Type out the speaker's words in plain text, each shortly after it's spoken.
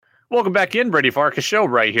Welcome back in, Brady Farkas Show,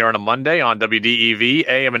 right here on a Monday on WDEV,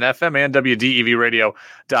 AM and FM, and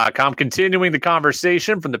WDEVradio.com. Continuing the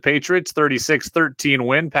conversation from the Patriots, 36-13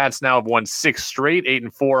 win. Pats now have won 6 straight,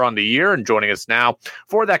 8-4 on the year. And joining us now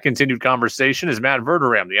for that continued conversation is Matt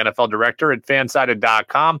Verderame, the NFL director at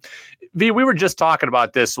Fansided.com. V, we were just talking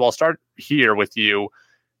about this, so I'll start here with you.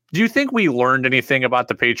 Do you think we learned anything about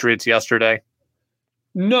the Patriots yesterday?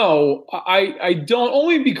 No, I don't,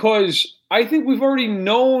 only because I think we've already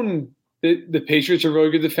known that the Patriots are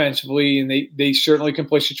really good defensively, and they certainly can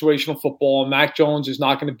play situational football, and Mac Jones is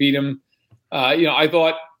not going to beat him. I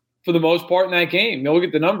thought for the most part in that game, look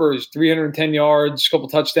at the numbers, 310 yards, a couple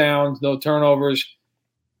touchdowns, no turnovers.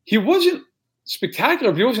 He wasn't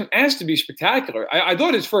spectacular, but he wasn't asked to be spectacular. I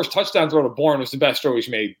thought his first touchdown throw to Bourne was the best throw he's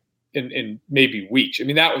made in maybe weeks. I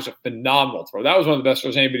mean, that was a phenomenal throw. That was one of the best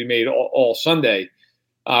throws anybody made all Sunday.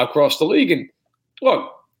 Across the league. And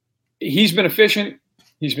look, he's been efficient.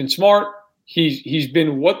 He's been smart. He's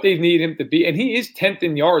been what they need him to be. And he is 10th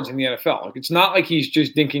in yards in the NFL. Like, it's not like he's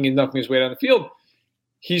just dinking and dunking his way down the field.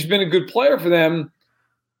 He's been a good player for them.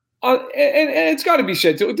 And it's got to be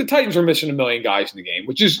said, too, the Titans were missing 1 million guys in the game,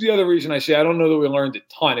 which is the other reason I say I don't know that we learned a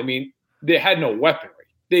ton. I mean, they had no weaponry.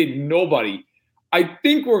 They had nobody. I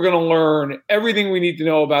think we're going to learn everything we need to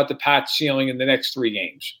know about the Pats ceiling in the next 3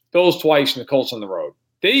 games. Bills twice and the Colts on the road.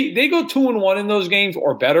 They go 2-1 in those games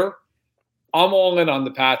or better. I'm all in on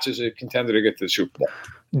the Pats as a contender to get to the Super Bowl.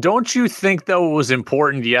 Don't you think, though, it was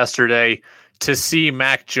important yesterday to see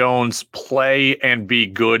Mac Jones play and be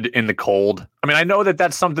good in the cold? I mean, I know that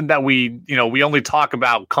that's something that we only talk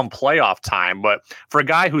about come playoff time, but for a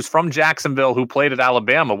guy who's from Jacksonville who played at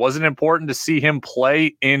Alabama, wasn't it important to see him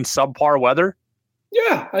play in subpar weather?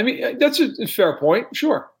 Yeah, I mean, that's a fair point.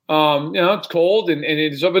 Sure. It's cold and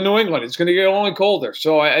it's up in New England. It's going to get only colder.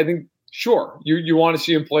 So I think, sure, you want to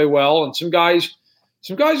see him play well. And some guys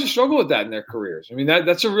have struggled with that in their careers. I mean,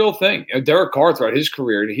 that's a real thing. Derek Carr throughout his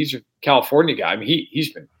career, he's a California guy. I mean,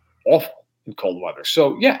 he's been awful in cold weather.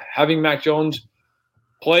 So, yeah, having Mac Jones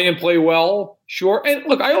play well, sure. And,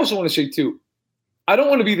 look, I also want to say, too, I don't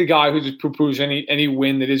want to be the guy who just poo-poos any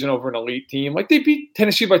win that isn't over an elite team. Like, they beat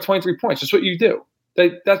Tennessee by 23 points. That's what you do.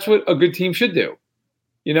 That's what a good team should do.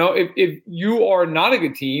 If you are not a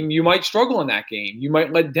good team, you might struggle in that game. You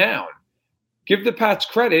might let down. Give the Pats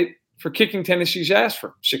credit for kicking Tennessee's ass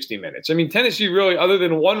for 60 minutes. I mean, Tennessee really, other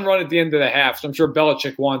than one run at the end of the half, so I'm sure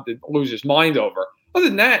Belichick wanted to lose his mind over. Other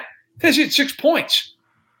than that, Tennessee had 6 points.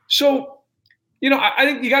 So, I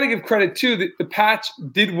think you got to give credit, too, that the Pats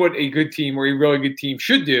did what a good team or a really good team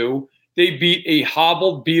should do. They beat a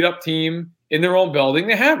hobbled, beat-up team in their own building.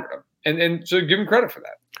 They hammered them. And so give them credit for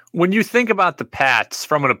that. When you think about the Pats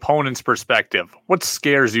from an opponent's perspective, what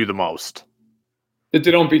scares you the most? That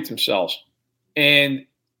they don't beat themselves. And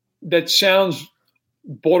that sounds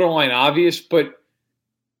borderline obvious, but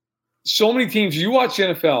so many teams, you watch the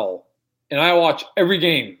NFL, and I watch every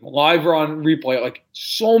game, live or on replay, like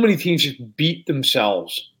so many teams just beat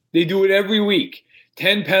themselves. They do it every week.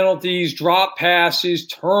 10 penalties, drop passes,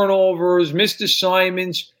 turnovers, missed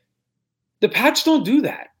assignments. The Pats don't do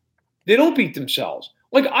that. They don't beat themselves.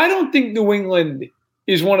 Like, I don't think New England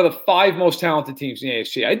is one of the 5 most talented teams in the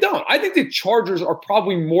AFC. I don't. I think the Chargers are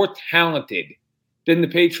probably more talented than the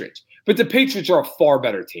Patriots. But the Patriots are a far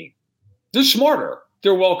better team. They're smarter.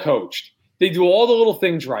 They're well coached. They do all the little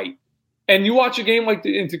things right. And you watch a game like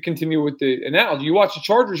and to continue with the analogy, you watch the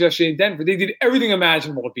Chargers yesterday in Denver. They did everything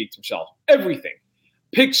imaginable to beat themselves. Everything.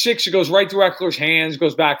 Pick 6, it goes right through Eckler's hands,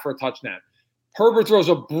 goes back for a touchdown. Herbert throws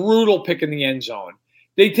a brutal pick in the end zone.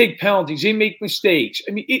 They take penalties. They make mistakes.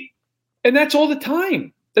 I mean, and that's all the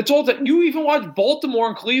time. That's all that. You even watched Baltimore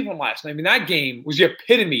and Cleveland last night. I mean, that game was the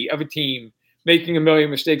epitome of a team making a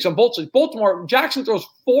million mistakes on both sides. Baltimore, Jackson throws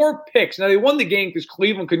 4 picks. Now, they won the game because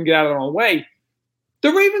Cleveland couldn't get out of their own way.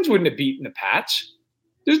 The Ravens wouldn't have beaten the Pats.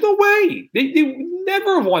 There's no way. They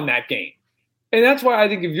never have won that game. And that's why I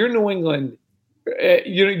think if you're New England,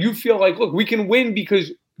 you feel like, look, we can win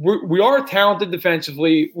because we are talented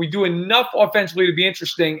defensively. We do enough offensively to be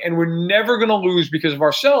interesting, and we're never going to lose because of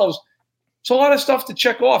ourselves. It's a lot of stuff to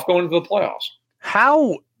check off going into the playoffs.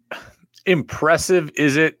 How impressive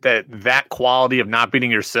is it that quality of not beating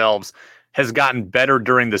yourselves has gotten better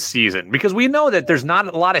during the season? Because we know that there's not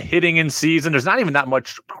a lot of hitting in season. There's not even that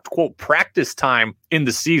much, quote, practice time in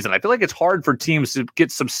the season. I feel like it's hard for teams to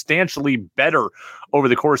get substantially better over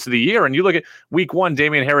the course of the year. And you look at week 1,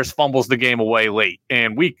 Damian Harris fumbles the game away late.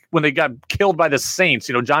 And when they got killed by the Saints,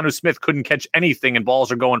 Jonnu Smith couldn't catch anything and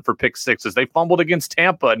balls are going for pick sixes. They fumbled against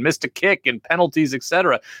Tampa and missed a kick and penalties,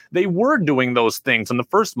 etc. They were doing those things in the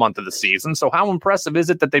first month of the season. So how impressive is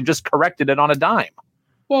it that they've just corrected it on a dime?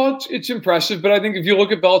 Well, it's impressive, but I think if you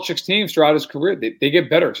look at Belichick's teams throughout his career, they get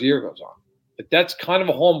better as the year goes on. But that's kind of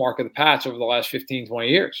a hallmark of the Pats over the last 15, 20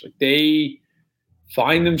 years. Like they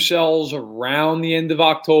find themselves around the end of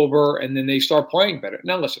October, and then they start playing better.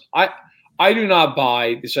 Now, listen, I do not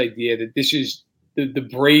buy this idea that this is the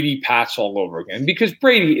Brady Pats all over again, because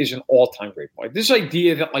Brady is an all-time great player. This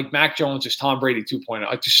idea that like Mac Jones is Tom Brady 2.0,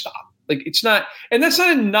 like just stop. Like it's not, and that's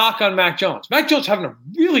not a knock on Mac Jones. Mac Jones having a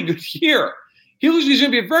really good year. He's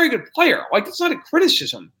going to be a very good player. Like that's not a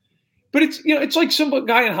criticism. But it's like some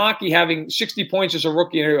guy in hockey having 60 points as a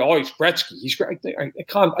rookie, and he's Gretzky. He's great.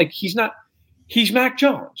 Like he's not. He's Mac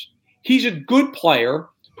Jones. He's a good player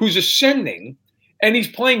who's ascending, and he's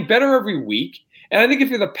playing better every week. And I think if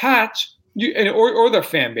you're the Pats or their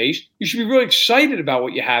fan base, you should be really excited about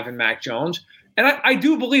what you have in Mac Jones. And I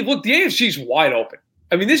do believe, look, the AFC's wide open.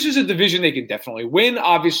 I mean, this is a division they can definitely win.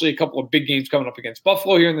 Obviously, a couple of big games coming up against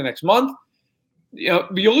Buffalo here in the next month.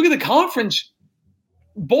 But you look at the conference.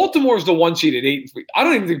 Baltimore is the 1 seed at 8-3. I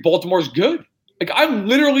don't even think Baltimore is good. Like I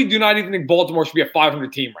literally do not even think Baltimore should be a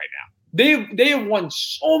 500 team right now. They have won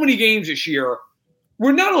so many games this year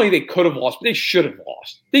where not only they could have lost, but they should have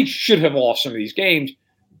lost. They should have lost some of these games.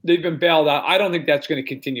 They've been bailed out. I don't think that's going to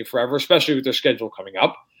continue forever, especially with their schedule coming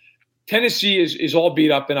up. Tennessee is all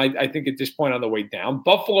beat up, and I think at this point on the way down.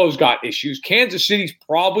 Buffalo's got issues. Kansas City's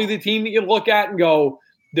probably the team that you look at and go,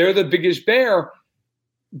 they're the biggest bear.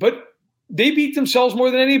 But they beat themselves more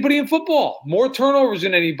than anybody in football. More turnovers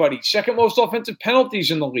than anybody. Second most offensive penalties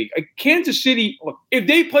in the league. Kansas City, look, if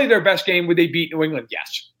they play their best game, would they beat New England?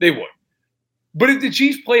 Yes, they would. But if the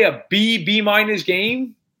Chiefs play a B-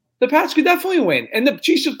 game, the Pats could definitely win. And the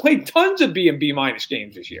Chiefs have played tons of B and B-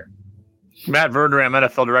 games this year. Matt Verderame,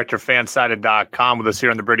 NFL Director, Fansided.com, with us here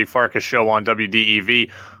on the Brady Farkas Show on WDEV.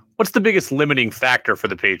 What's the biggest limiting factor for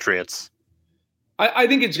the Patriots? I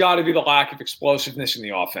think it's got to be the lack of explosiveness in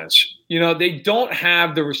the offense. They don't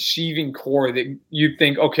have the receiving core that you'd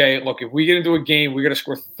think, okay, look, if we get into a game, we got to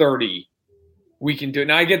score 30. We can do it.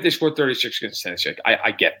 Now, I get they scored 36 against Tennessee.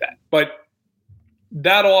 I get that. But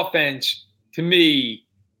that offense, to me,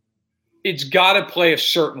 it's got to play a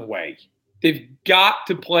certain way. They've got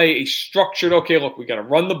to play a structured, okay, look, we got to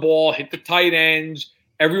run the ball, hit the tight ends.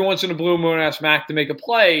 Every once in a blue moon, ask Mac to make a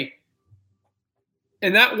play.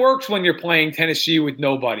 And that works when you're playing Tennessee with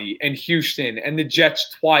nobody, and Houston, and the Jets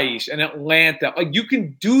twice, and Atlanta. Like you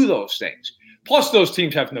can do those things. Plus, those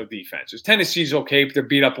teams have no defenses. Tennessee's okay, but they're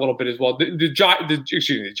beat up a little bit as well. The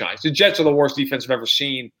Giants. The Jets are the worst defense I've ever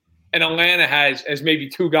seen, and Atlanta has maybe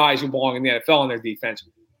two guys who belong in the NFL on their defense.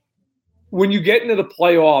 When you get into the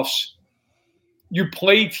playoffs, you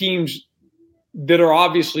play teams that are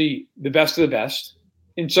obviously the best of the best.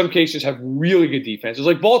 In some cases, have really good defenses.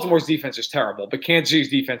 Like Baltimore's defense is terrible, but Kansas City's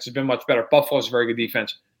defense has been much better. Buffalo's a very good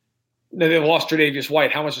defense. Now, they lost Tre'Davious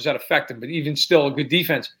White. How much does that affect them? But even still, a good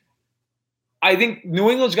defense. I think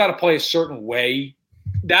New England's got to play a certain way.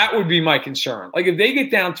 That would be my concern. Like if they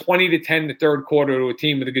get down 20-10 in the third quarter to a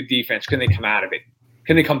team with a good defense, can they come out of it?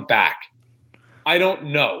 Can they come back? I don't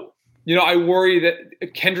know. I worry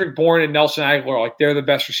that Kendrick Bourne and Nelson Aguilar, like they're the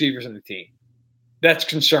best receivers in the team. That's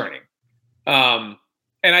concerning.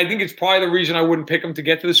 And I think it's probably the reason I wouldn't pick them to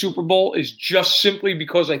get to the Super Bowl is just simply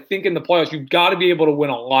because I think in the playoffs, you've got to be able to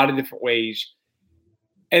win a lot of different ways.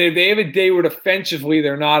 And if they have a day where defensively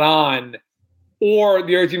they're not on, or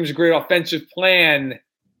the other team has a great offensive plan,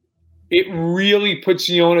 it really puts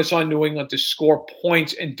the onus on New England to score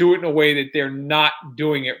points and do it in a way that they're not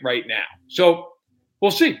doing it right now. So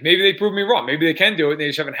we'll see. Maybe they prove me wrong. Maybe they can do it and they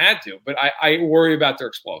just haven't had to. But I worry about their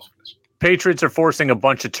explosiveness. Patriots are forcing a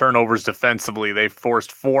bunch of turnovers defensively. They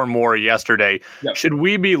forced 4 more yesterday. Yep. Should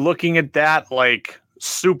we be looking at that like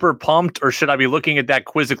super pumped, or should I be looking at that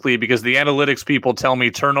quizzically because the analytics people tell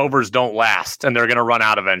me turnovers don't last and they're going to run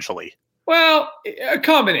out eventually? Well, a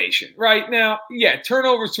combination, right? Now, yeah,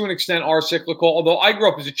 turnovers to an extent are cyclical, although I grew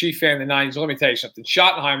up as a Chiefs fan in the 90s. Let me tell you something.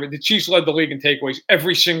 Schottenheimer, the Chiefs led the league in takeaways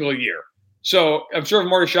every single year. So I'm sure if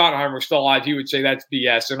Marty Schottenheimer was still alive, he would say that's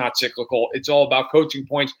BS. They're not cyclical. It's all about coaching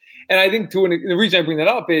points. And I think the reason I bring that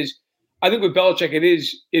up is I think with Belichick, it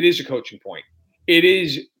is a coaching point. It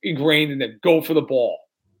is ingrained in them. Go for the ball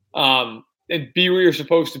and be where you're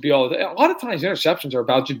supposed to be all the time. A lot of times interceptions are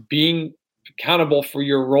about just being accountable for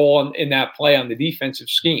your role in that play on the defensive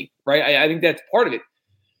scheme, right? I think that's part of it.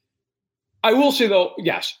 I will say, though,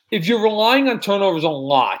 yes, if you're relying on turnovers a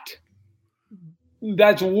lot,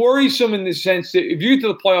 that's worrisome in the sense that if you get to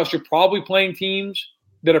the playoffs, you're probably playing teams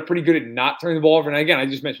that are pretty good at not turning the ball over. And again, I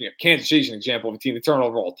just mentioned Kansas City's an example of a team that turn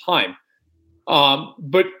over all the time.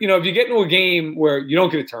 But, if you get into a game where you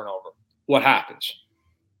don't get a turnover, what happens?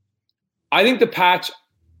 I think the Pats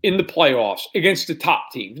in the playoffs against the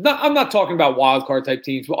top teams. I'm not talking about wild card type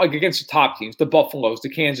teams, but like against the top teams, the Buffaloes, the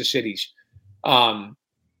Kansas Cities. They're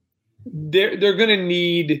going to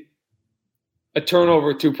need a turnover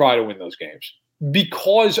or two probably to win those games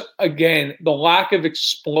because, again, the lack of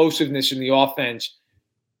explosiveness in the offense.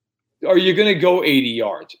 Are you going to go 80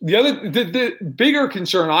 yards? The bigger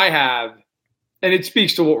concern I have, and it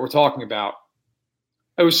speaks to what we're talking about.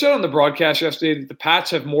 I was said on the broadcast yesterday that the Pats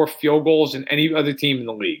have more field goals than any other team in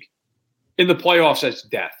the league. In the playoffs, that's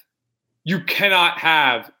death. You cannot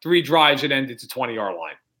have 3 drives that end at the 20-yard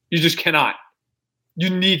line. You just cannot. You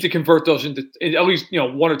need to convert those into at least 1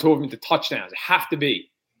 or 2 of them into touchdowns. It have to be.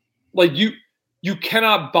 Like you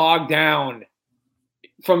cannot bog down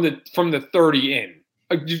from the 30 in.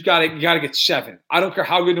 You got to get 7. I don't care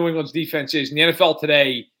how good New England's defense is. In the NFL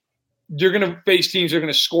today, you're going to face teams that are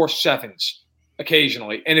going to score 7s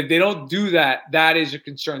occasionally. And if they don't do that, that is a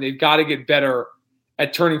concern. They've got to get better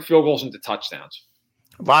at turning field goals into touchdowns.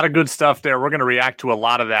 A lot of good stuff there. We're going to react to a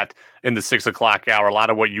lot of that in the 6 o'clock hour. A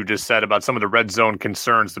lot of what you just said about some of the red zone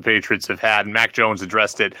concerns the Patriots have had. And Mac Jones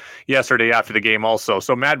addressed it yesterday after the game also.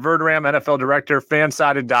 So Matt Verderame, NFL director,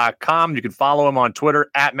 fansided.com. You can follow him on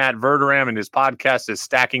Twitter at Matt Verderame, and his podcast is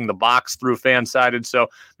Stacking the Box through Fansided. So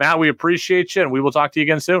Matt, we appreciate you, and we will talk to you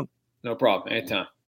again soon. No problem. Anytime.